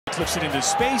flips it into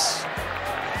space.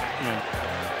 And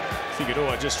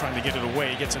Figueroa just trying to get it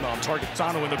away. Gets it on target.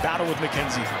 Zano in the battle with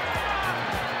McKenzie.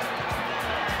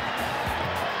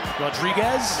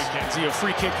 Rodriguez. McKenzie, a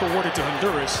free kick awarded to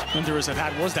Honduras. Honduras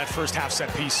was that first half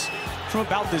set piece from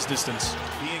about this distance.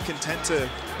 Being content to...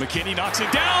 McKinney knocks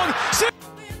it down.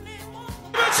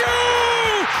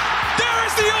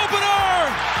 There's the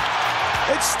opener!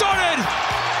 It started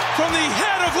from the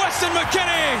head of Weston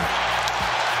McKinney.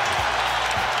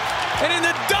 And in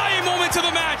the dying moments of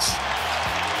the match,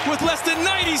 with less than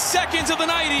 90 seconds of the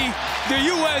 90, the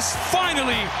U.S.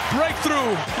 finally break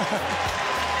through.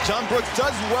 John Brooks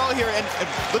does well here, and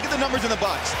look at the numbers in the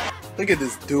box. Look at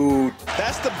this dude.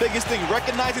 That's the biggest thing,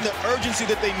 recognizing the urgency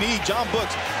that they need. John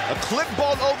Brooks, a clip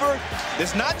ball over.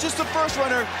 It's not just the first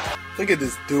runner. Look at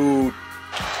this dude.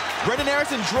 Brendan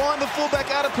Harrison drawing the fullback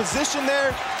out of position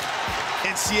there.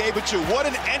 And C.A. Butcher, what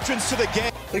an entrance to the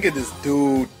game. Look at this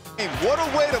dude. What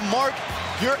a way to mark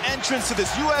your entrance to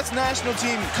this U.S. national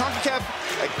team, CONCACAF.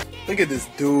 Look at this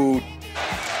dude.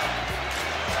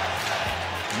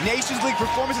 Nations League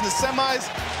performance in the semis,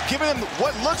 giving them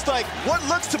what looks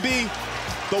to be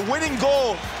the winning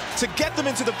goal to get them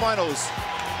into the finals.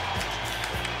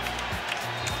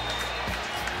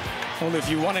 Well, if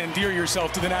you want to endear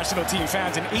yourself to the national team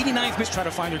fans, an 89th minute try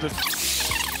to find their...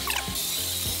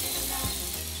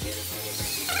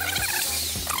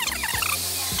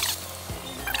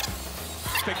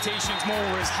 Expectations more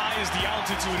were as high as the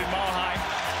altitude at Mile High.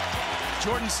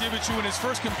 Jordan Sivichu in his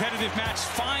first competitive match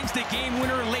finds the game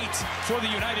winner late for the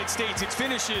United States. It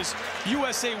finishes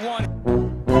USA 1.